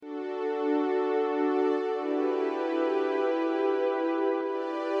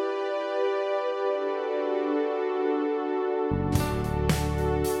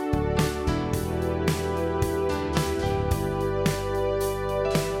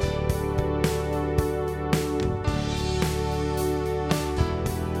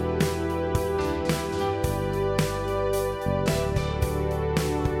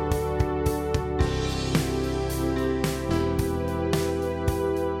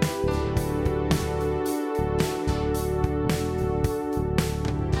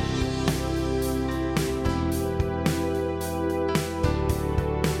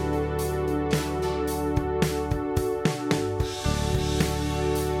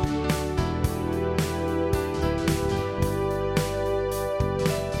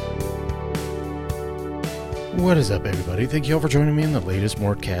What is up, everybody? Thank you all for joining me in the latest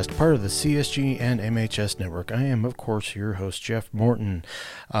Mortcast, part of the CSG and MHS network. I am, of course, your host, Jeff Morton.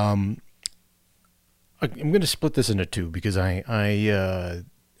 I'm going to split this into two because I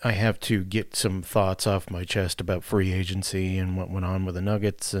have to get some thoughts off my chest about free agency and what went on with the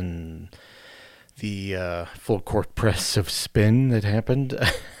Nuggets and the full court press of spin that happened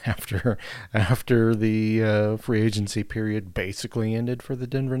after the free agency period basically ended for the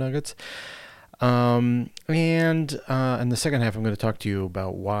Denver Nuggets. And in the second half, I'm going to talk to you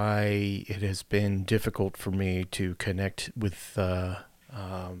about why it has been difficult for me to connect with the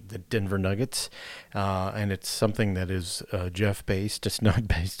Denver Nuggets. And it's something that is Jeff-based. It's not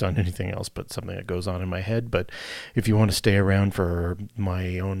based on anything else, but something that goes on in my head. But if you want to stay around for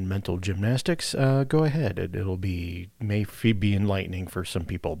my own mental gymnastics, go ahead. It'll be be enlightening for some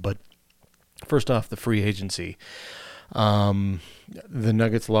people. But first off, the free agency. The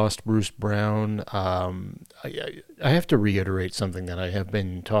Nuggets lost Bruce Brown. I have to reiterate something that I have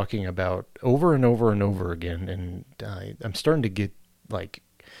been talking about over and over and over again, and I'm starting to get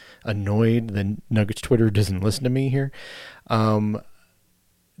annoyed that Nuggets Twitter doesn't listen to me here.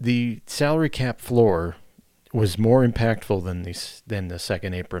 The salary cap floor was more impactful than the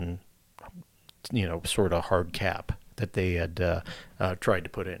second apron, sort of hard cap that they had tried to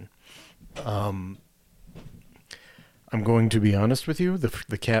put in. I'm going to be honest with you.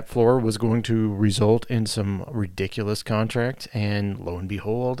 The cap floor was going to result in some ridiculous contracts, and lo and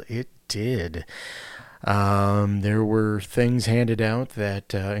behold, it did. There were things handed out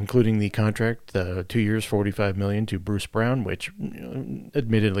that, including the contract, the 2 years, $45 million to Bruce Brown, which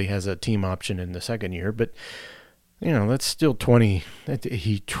admittedly has a team option in the second year, but that's still 20.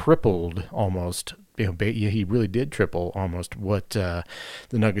 He tripled almost. He really did triple almost what the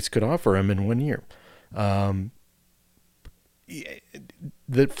Nuggets could offer him in 1 year.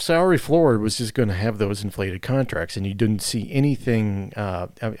 The salary floor was just going to have those inflated contracts, and you didn't see anything.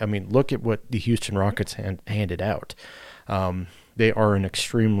 Look at what the Houston Rockets handed out. They are an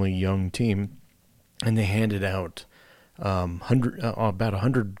extremely young team, and they handed out about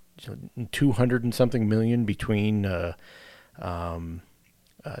 200 and something million between Fred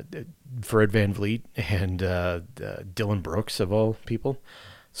VanVleet and Dylan Brooks, of all people.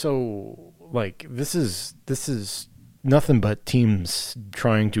 So, this is nothing but teams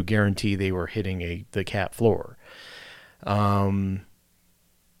trying to guarantee they were hitting the cap floor,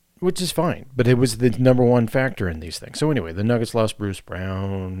 which is fine. But it was the number one factor in these things. So anyway, the Nuggets lost Bruce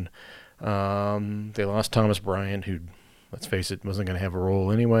Brown. They lost Thomas Bryant, who, let's face it, wasn't going to have a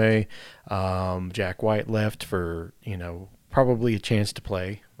role anyway. Jack White left for, probably a chance to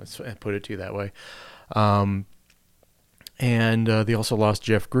play. Let's put it to you that way. And they also lost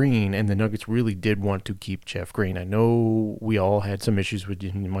Jeff Green, and the Nuggets really did want to keep Jeff Green. I know we all had some issues with,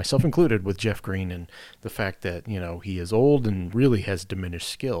 myself included, with Jeff Green and the fact that, he is old and really has diminished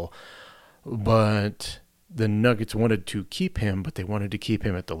skill. But the Nuggets wanted to keep him, but they wanted to keep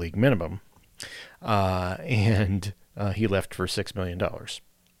him at the league minimum. And he left for $6 million.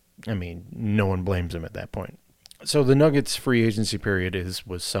 I mean, no one blames him at that point. So the Nuggets free agency period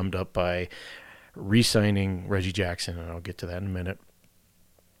was summed up by re-signing Reggie Jackson, and I'll get to that in a minute,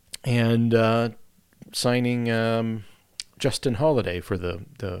 and signing Justin Holiday for the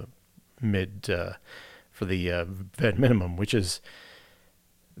vet minimum, which is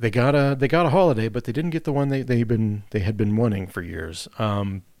they got a Holiday, but they didn't get the one they had been wanting for years.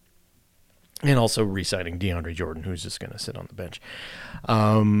 And also re-signing DeAndre Jordan, who's just going to sit on the bench.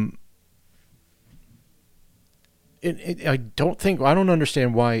 I don't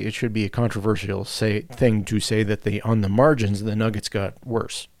understand why it should be a controversial thing to say that on the margins, the Nuggets got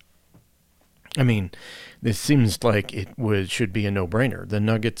worse. I mean, this seems like should be a no-brainer. The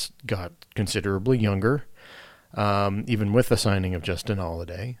Nuggets got considerably younger, even with the signing of Justin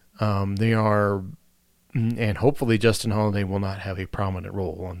Holiday. And hopefully Justin Holiday will not have a prominent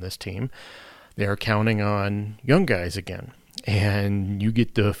role on this team. They are counting on young guys again. And you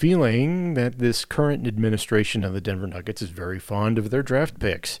get the feeling that this current administration of the Denver Nuggets is very fond of their draft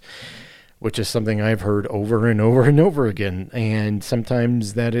picks, which is something I've heard over and over and over again. And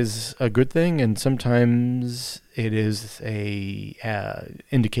sometimes that is a good thing, and sometimes it is a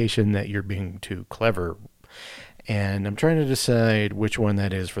indication that you're being too clever. And I'm trying to decide which one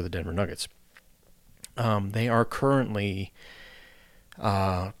that is for the Denver Nuggets. They are currently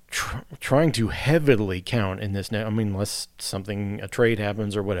trying to heavily count in this now. I mean, unless a trade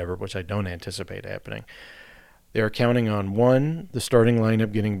happens or whatever, which I don't anticipate happening. They are counting on, 1, the starting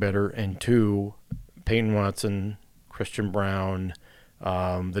lineup getting better, and 2, Peyton Watson, Christian Brown,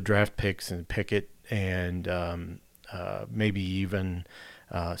 the draft picks and Pickett, and maybe even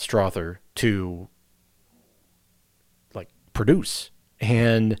Strother to produce.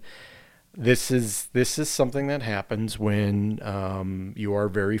 And this is something that happens when you are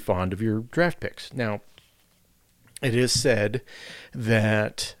very fond of your draft picks. Now, it is said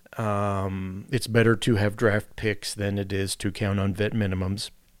that it's better to have draft picks than it is to count on vet minimums.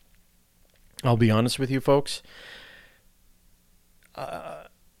 I'll be honest with you, folks.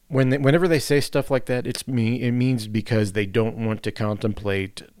 Whenever they say stuff like that, it means because they don't want to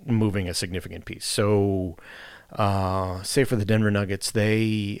contemplate moving a significant piece. So, say for the Denver Nuggets,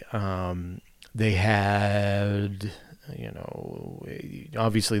 they had,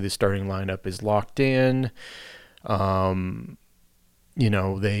 obviously the starting lineup is locked in.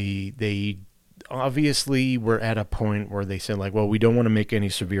 They obviously were at a point where they said, like, well, we don't want to make any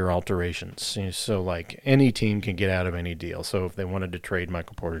severe alterations. So, like, any team can get out of any deal. So if they wanted to trade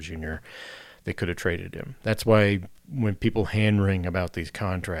Michael Porter Jr., they could have traded him. That's why when people hand-wring about these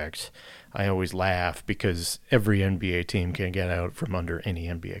contracts, I always laugh, because every NBA team can get out from under any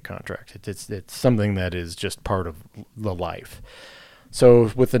NBA contract. It's something that is just part of the life.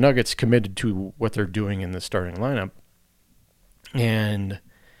 So with the Nuggets committed to what they're doing in the starting lineup, and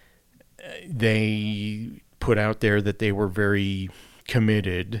they put out there that they were very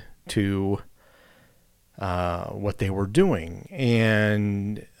committed to what they were doing.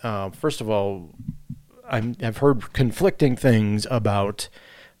 And first of all, I've heard conflicting things about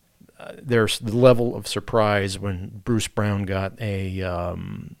there's the level of surprise when Bruce Brown got a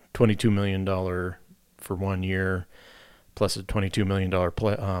 $22 million for 1 year plus a $22 million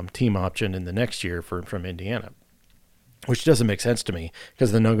team option in the next year from Indiana, which doesn't make sense to me,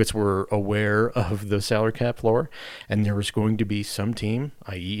 because the Nuggets were aware of the salary cap floor, and there was going to be some team,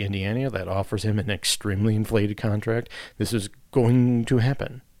 i.e. Indiana, that offers him an extremely inflated contract. This is going to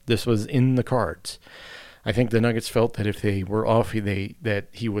happen. This was in the cards. I think the Nuggets felt that if they were that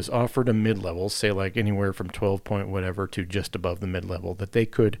he was offered a mid-level, say like anywhere from 12 point whatever to just above the mid-level, that they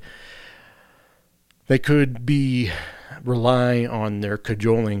could rely on their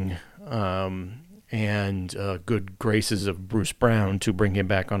cajoling and good graces of Bruce Brown to bring him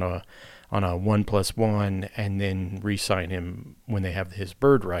back on a 1+1, and then re-sign him when they have his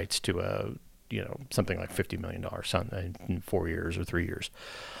bird rights to something like $50 million in 4 years or 3 years.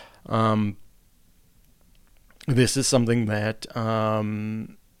 This is something that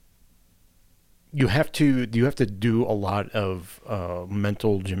you have to do a lot of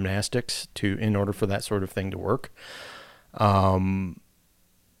mental gymnastics in order for that sort of thing to work.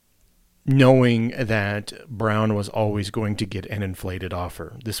 Knowing that Brown was always going to get an inflated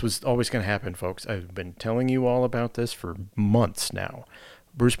offer. This was always going to happen, folks. I've been telling you all about this for months now.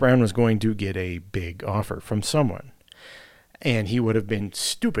 Bruce Brown was going to get a big offer from someone, and he would have been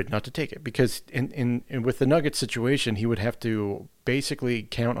stupid not to take it, because in with the Nuggets situation, he would have to basically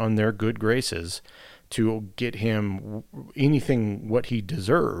count on their good graces to get him anything what he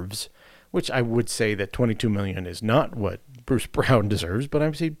deserves, which I would say that $22 million is not what Bruce Brown deserves, but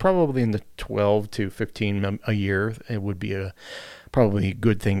I'm saying probably in the 12 to 15 a year, it would be probably a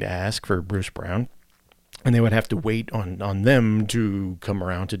good thing to ask for Bruce Brown, and they would have to wait on them to come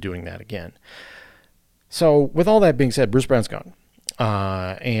around to doing that again. So with all that being said, Bruce Brown's gone,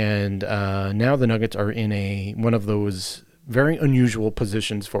 and now the Nuggets are in one of those very unusual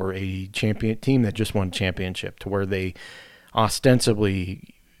positions for a champion team that just won a championship, to where they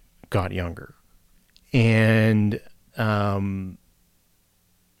ostensibly got younger. And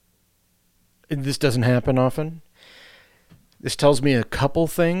this doesn't happen often. This tells me a couple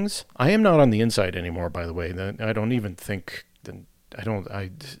things. I am not on the inside anymore, by the way. I don't even think I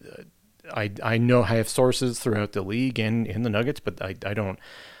know I have sources throughout the league and in the Nuggets, but I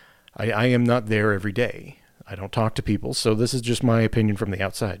am not there every day. I don't talk to people, so this is just my opinion from the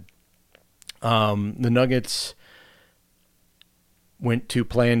outside. The Nuggets went to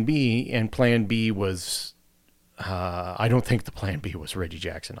Plan B, and Plan B was, I don't think the Plan B was Reggie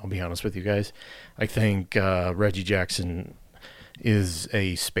Jackson. I'll be honest with you guys. I think Reggie Jackson is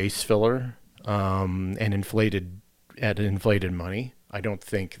a space filler and inflated money. I don't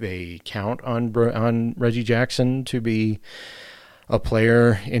think they count on Reggie Jackson to be a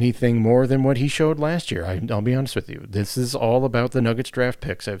player anything more than what he showed last year. I'll be honest with you. This is all about the Nuggets draft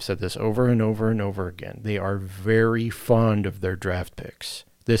picks. I've said this over and over and over again. They are very fond of their draft picks.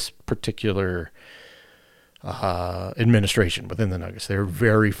 This particular administration within the Nuggets, they're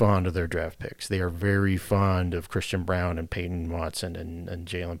very fond of their draft picks. They are very fond of Christian Brown and Peyton Watson and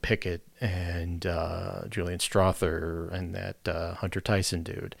Jalen Pickett and Julian Strother and that Hunter Tyson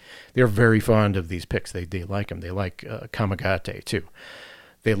dude. They're very fond of these picks. They like them. They like Kamagate too.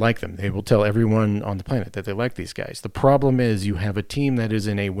 They like them. They will tell everyone on the planet that they like these guys. The problem is you have a team that is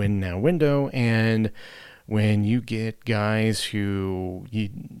in a win now window, and when you get guys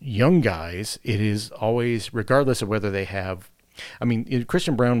young guys, it is always, regardless of whether they have, I mean,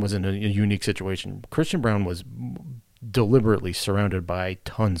 Christian Braun was in a unique situation. Christian Braun was deliberately surrounded by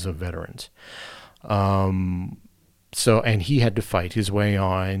tons of veterans. And he had to fight his way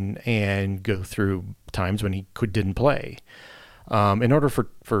on and go through times when he didn't play. In order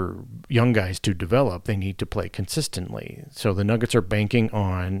for young guys to develop, they need to play consistently. So the Nuggets are banking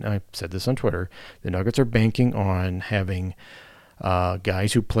on, I said this on Twitter, the Nuggets are banking on having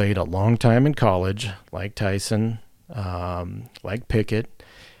guys who played a long time in college, like Tyson, like Pickett,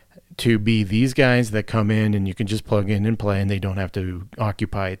 to be these guys that come in and you can just plug in and play and they don't have to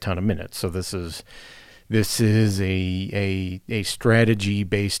occupy a ton of minutes. So this is a strategy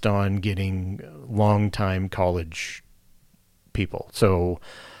based on getting long-time college people. So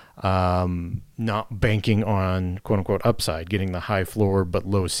not banking on quote-unquote upside, getting the high floor but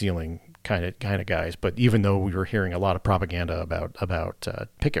low ceiling kind of guys. But even though we were hearing a lot of propaganda about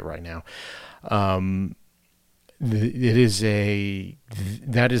Pickett right now, that is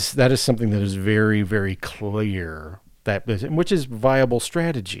something that is very, very clear, which is viable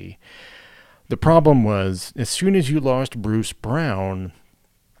strategy. The problem was, as soon as you lost Bruce Brown,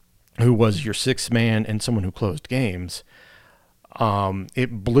 who was your sixth man and someone who closed games,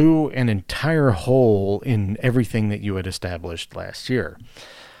 it blew an entire hole in everything that you had established last year.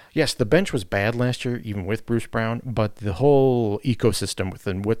 Yes, the bench was bad last year, even with Bruce Brown, but the whole ecosystem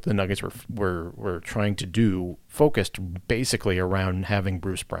within what the Nuggets were trying to do focused basically around having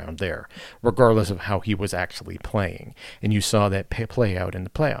Bruce Brown there, regardless of how he was actually playing. And you saw that play out in the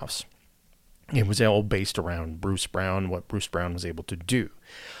playoffs. It was all based around Bruce Brown, what Bruce Brown was able to do.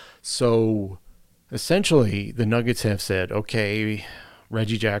 So essentially, the Nuggets have said, okay,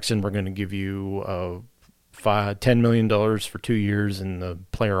 Reggie Jackson, we're going to give you $10 million for 2 years and the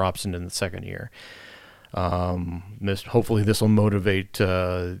player option in the second year. Hopefully this will motivate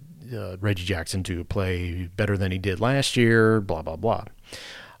Reggie Jackson to play better than he did last year, blah, blah, blah.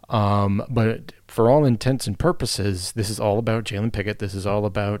 But for all intents and purposes, this is all about Jalen Pickett. This is all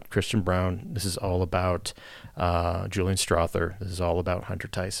about Christian Braun. This is all about Julian Strawther. This is all about Hunter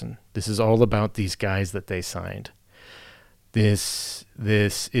Tyson. This is all about these guys that they signed. This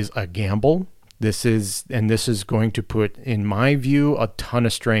is a gamble. This is going to put, in my view, a ton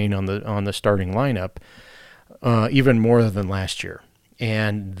of strain on the starting lineup, even more than last year.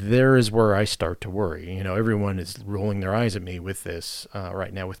 And there is where I start to worry. You know, everyone is rolling their eyes at me with this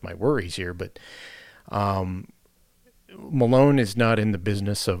right now with my worries here. But Malone is not in the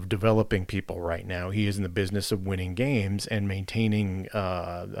business of developing people right now. He is in the business of winning games and maintaining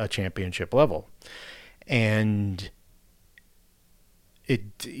a championship level. And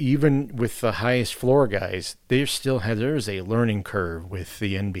even with the highest floor guys, there's a learning curve with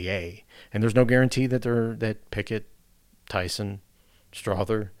the NBA. And there's no guarantee that Pickett, Tyson,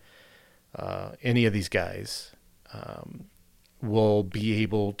 Strawther, any of these guys will be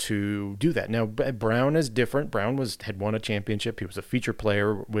able to do that. Now, Brown is different. Brown had won a championship. He was a feature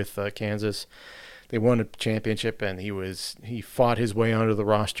player with Kansas. They won a championship, and he fought his way onto the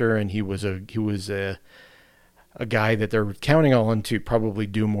roster, and he was a guy that they're counting on to probably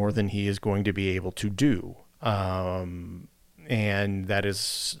do more than he is going to be able to do. And that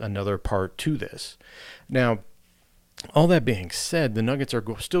is another part to this. Now, all that being said, the Nuggets are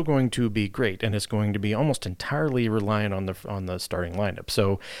still going to be great, and it's going to be almost entirely reliant on the starting lineup.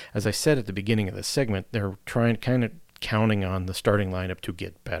 So, as I said at the beginning of this segment, they're kind of counting on the starting lineup to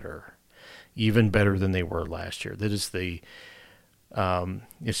get better, even better than they were last year. That is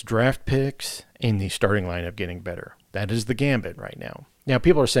it's draft picks and the starting lineup getting better. That is the gambit right now. Now,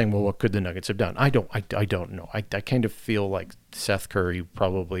 people are saying, well, what could the Nuggets have done? I don't know. I kind of feel like Seth Curry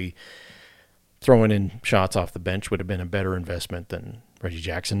probably throwing in shots off the bench would have been a better investment than Reggie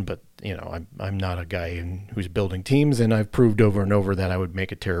Jackson. But, you know, I'm not a guy who's building teams, and I've proved over and over that I would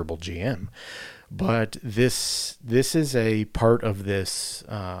make a terrible GM. But this is a part of this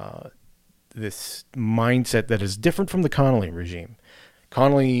mindset that is different from the Connolly regime.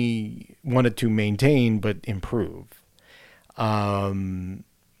 Connolly wanted to maintain but improve.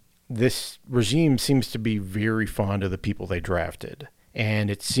 This regime seems to be very fond of the people they drafted, and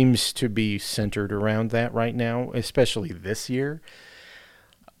it seems to be centered around that right now, especially this year.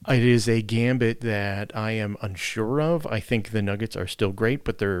 It is a gambit that I am unsure of. I think the Nuggets are still great,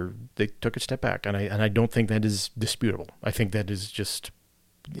 but they took a step back, and I don't think that is disputable. I think that is just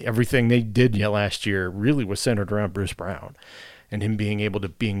everything they did last year really was centered around Bruce Brown and him being able to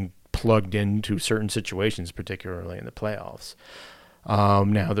being plugged into certain situations, particularly in the playoffs.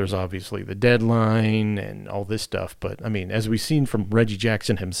 Now there's obviously the deadline and all this stuff, but I mean, as we've seen from Reggie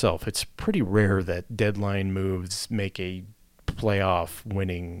Jackson himself, it's pretty rare that deadline moves make a playoff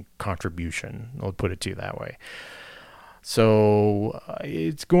winning contribution. I'll put it to you that way. So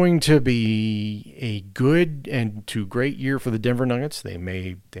it's going to be a good and to great year for the Denver Nuggets.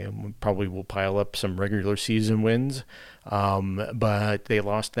 They probably will pile up some regular season wins, but they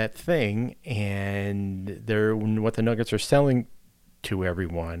lost that thing, and what the Nuggets are selling to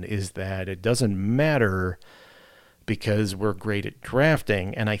everyone is that it doesn't matter because we're great at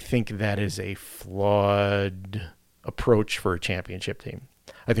drafting, and I think that is a flawed approach for a championship team.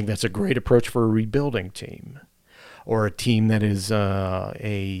 I think that's a great approach for a rebuilding team, or a team that is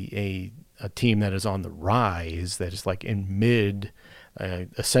a team that is on the rise, that is like in mid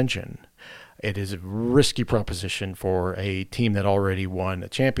ascension. It is a risky proposition for a team that already won a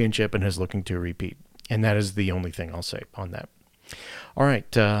championship and is looking to repeat. And that is the only thing I'll say on that. All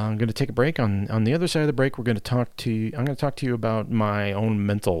right, I'm going to take a break. On the other side of the break, I'm going to talk to you about my own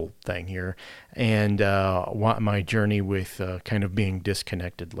mental thing here and what my journey with kind of being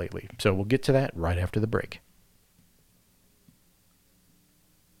disconnected lately. So we'll get to that right after the break.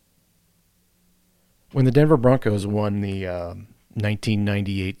 When the Denver Broncos won the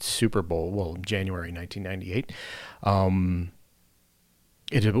 1998 Super Bowl, well, January 1998,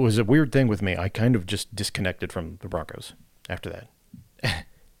 it was a weird thing with me. I kind of just disconnected from the Broncos after that.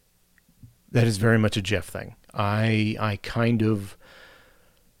 That is very much a Jeff thing. It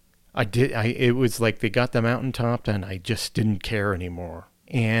was like they got the mountaintop and I just didn't care anymore.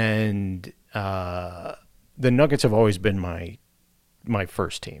 And the Nuggets have always been my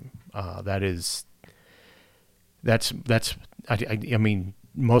first team. I mean,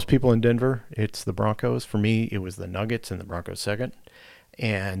 most people in Denver, it's the Broncos. For me, it was the Nuggets and the Broncos second.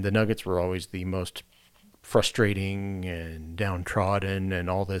 And the Nuggets were always the most frustrating and downtrodden and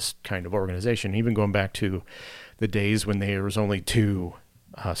all this kind of organization, even going back to the days when there was only two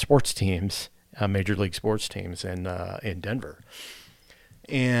sports teams, major league sports teams in Denver.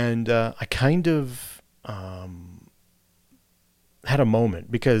 And I kind of had a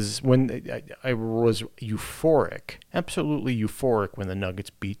moment because when I was euphoric, absolutely euphoric when the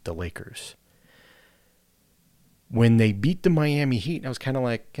Nuggets beat the Lakers. When they beat the Miami Heat, I was kind of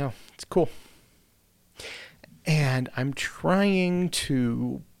like, oh, it's cool. And I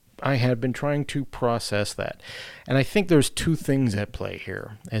have been trying to process that. And I think there's two things at play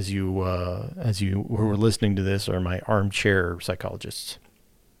here as you were listening to this, are my armchair psychologists.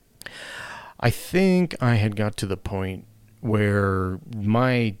 I think I had got to the point where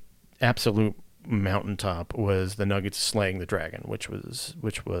my absolute mountaintop was the Nuggets slaying the Dragon, which was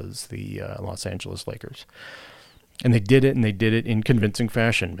the Los Angeles Lakers. And they did it in convincing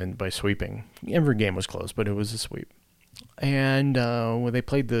fashion and by sweeping. Every game was close, but it was a sweep. And when they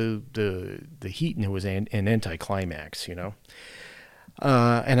played the Heat, and it was an anticlimax, you know.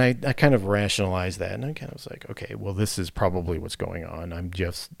 And I kind of rationalized that, and I kind of was like, okay, well, this is probably what's going on.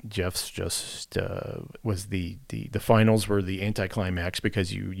 Jeff's just was the finals were the anticlimax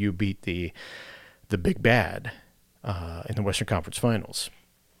because you beat the big bad in the Western Conference Finals.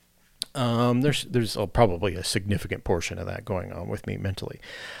 There's probably a significant portion of that going on with me mentally.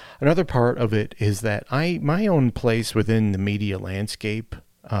 Another part of it is that my own place within the media landscape,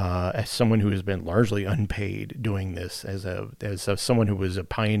 as someone who has been largely unpaid doing this, as someone who was a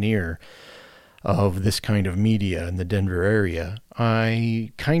pioneer of this kind of media in the Denver area,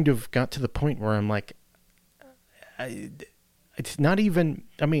 I kind of got to the point where I'm like, it's not even,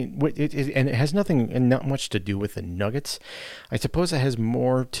 I mean, and it has nothing and not much to do with the Nuggets. I suppose it has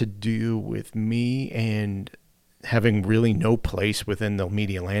more to do with me and having really no place within the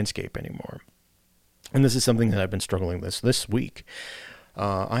media landscape anymore. And this is something that I've been struggling with this week.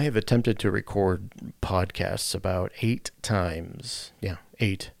 I have attempted to record podcasts about 8 times. Yeah,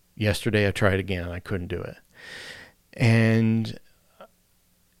 8. Yesterday I tried again and I couldn't do it. And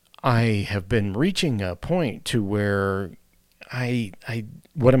I have been reaching a point to where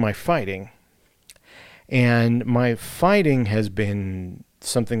what am I fighting? And my fighting has been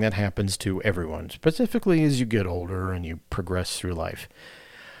something that happens to everyone, specifically as you get older and you progress through life.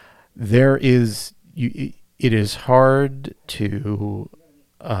 It is hard to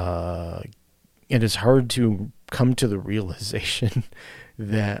come to the realization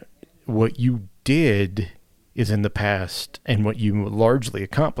that what you did is in the past and what you largely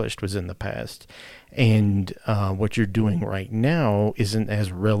accomplished was in the past. And what you're doing right now isn't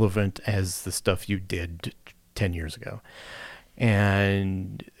as relevant as the stuff you did 10 years ago.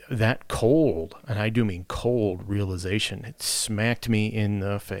 And that cold, and I do mean cold realization, it smacked me in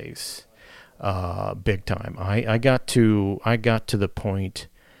the face big time. I got to the point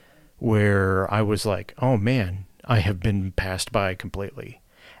where I was like, oh man, I have been passed by completely.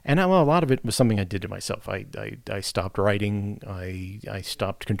 And a lot of it was something I did to myself. I stopped writing. I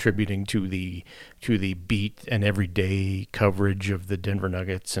stopped contributing to the beat and everyday coverage of the Denver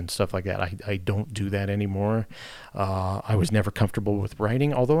Nuggets and stuff like that. I don't do that anymore. I was never comfortable with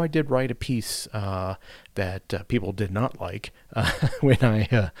writing, although I did write a piece that people did not like when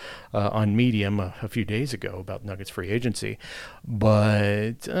I on Medium a few days ago about Nuggets free agency.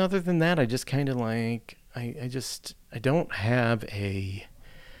 But other than that, I just kind of like I don't have a.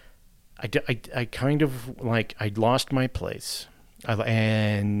 I kind of like I lost my place,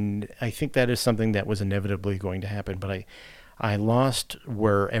 and I think that is something that was inevitably going to happen. But I lost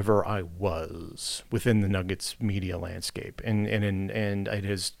wherever I was within the Nuggets media landscape, and it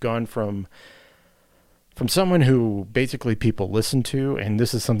has gone from someone who basically people listen to, and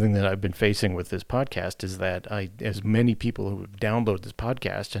this is something that I've been facing with this podcast, is that as many people who download this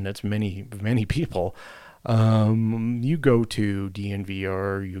podcast, and it's many people. You go to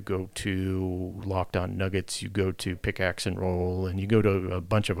DNVR, you go to Locked On Nuggets, you go to Pickaxe and Roll, and you go to a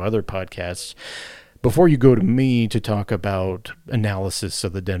bunch of other podcasts before you go to me to talk about analysis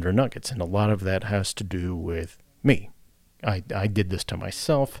of the Denver Nuggets. And a lot of that has to do with me. I did this to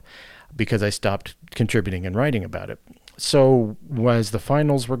myself because I stopped contributing and writing about it. So as the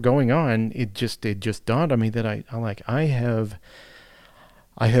finals were going on, it just dawned on me that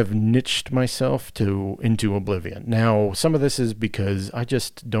I have niched myself into oblivion. Now, some of this is because I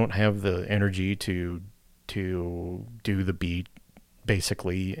just don't have the energy to do the beat,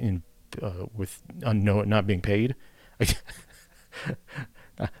 basically, with not being paid.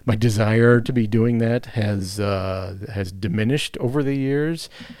 My desire to be doing that has diminished over the years,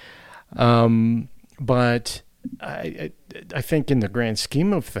 but I think in the grand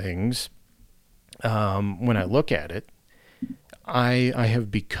scheme of things, when I look at it, I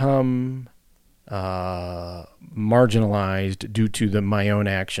have become marginalized due to my own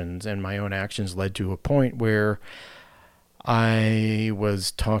actions, and my own actions led to a point where I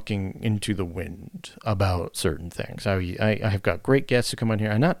was talking into the wind about certain things. I have got great guests who come on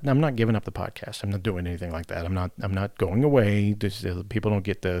here. I'm not giving up the podcast. I'm not doing anything like that. I'm not going away. People don't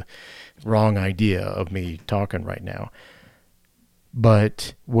get the wrong idea of me talking right now.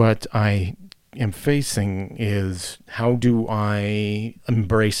 But what I am facing is, how do I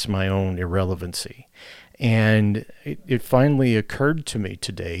embrace my own irrelevancy? And it finally occurred to me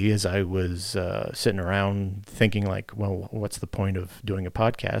today as I was sitting around thinking like, well, what's the point of doing a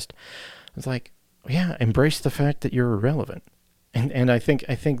podcast? I was like, yeah, embrace the fact that you're irrelevant. And I think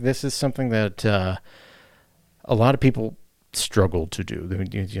this is something that a lot of people struggle to do.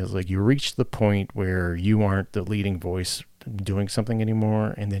 Like, you reach the point where you aren't the leading voice doing something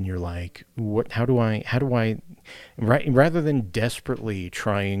anymore, and then you're like, how do I rather than desperately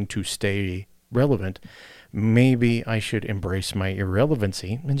trying to stay relevant, maybe I should embrace my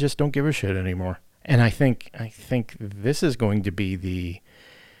irrelevancy and just don't give a shit anymore. And I think this is going to be the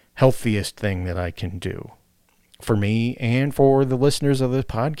healthiest thing that I can do for me and for the listeners of this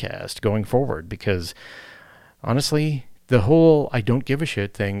podcast going forward, because honestly, the whole I don't give a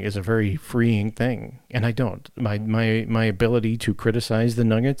shit thing is a very freeing thing, and I don't. My ability to criticize the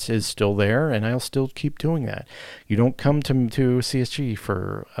Nuggets is still there, and I'll still keep doing that. You don't come to CSG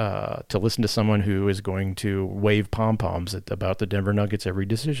to listen to someone who is going to wave pom-poms about the Denver Nuggets every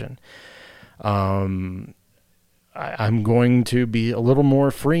decision. I'm going to be a little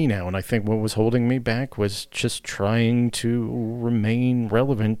more free now, and I think what was holding me back was just trying to remain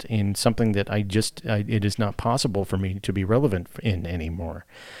relevant in something that it is not possible for me to be relevant in anymore.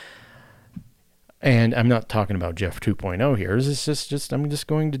 And I'm not talking about Jeff 2.0 here. It's just I'm just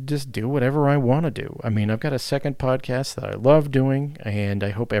going to do whatever I want to do. I mean, I've got a second podcast that I love doing, and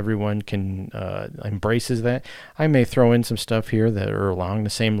I hope everyone can embraces that. I may throw in some stuff here that are along the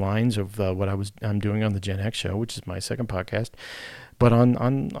same lines of what I'm doing on the Gen X show, which is my second podcast. But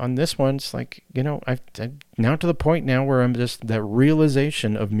on this one, it's like, I'm now to the point now where I'm just, that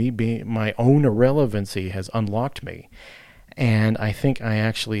realization of me being my own irrelevancy has unlocked me. And I think I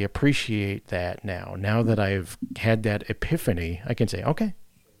actually appreciate that now. Now that I've had that epiphany, I can say, okay,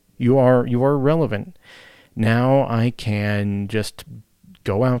 you are relevant. Now I can just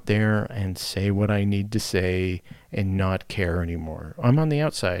go out there and say what I need to say and not care anymore. I'm on the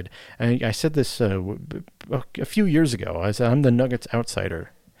outside. I said this a few years ago. I said, I'm the Nuggets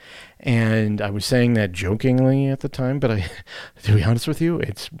outsider. And I was saying that jokingly at the time, but to be honest with you,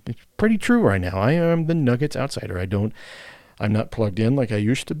 it's pretty true right now. I am the Nuggets outsider. I'm not plugged in like I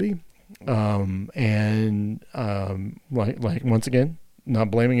used to be. Like once again,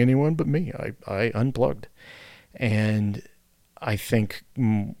 not blaming anyone but me. I unplugged. And I think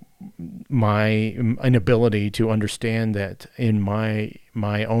my inability to understand that in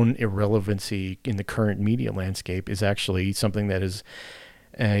my own irrelevancy in the current media landscape is actually something that is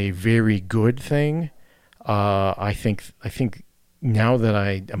a very good thing. I think now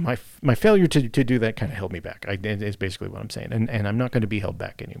that my failure to do that kind of held me back. Is basically what I'm saying, and I'm not going to be held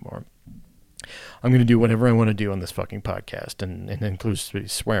back anymore. I'm going to do whatever I want to do on this fucking podcast, and includes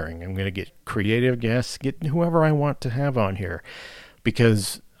swearing. I'm going to get creative guests, get whoever I want to have on here,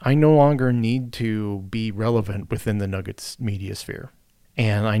 because I no longer need to be relevant within the Nuggets media sphere.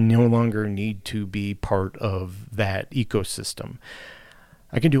 And I no longer need to be part of that ecosystem.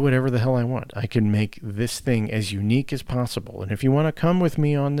 I can do whatever the hell I want. I can make this thing as unique as possible. And if you want to come with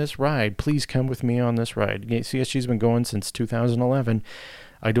me on this ride, please come with me on this ride. CSG's been going since 2011.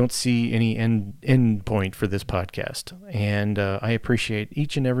 I don't see any end point for this podcast. And I appreciate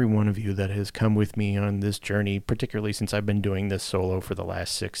each and every one of you that has come with me on this journey, particularly since I've been doing this solo for the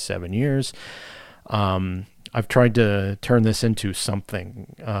last 6-7 years. I've tried to turn this into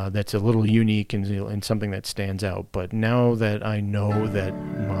something that's a little unique and something that stands out. But now that I know that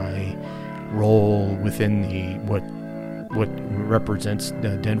my role within the what represents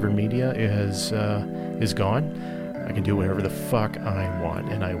the Denver media is gone, I can do whatever the fuck I want,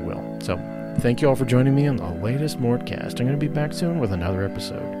 and I will. So thank you all for joining me on the latest Mortcast. I'm going to be back soon with another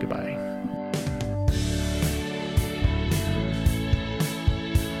episode. Goodbye.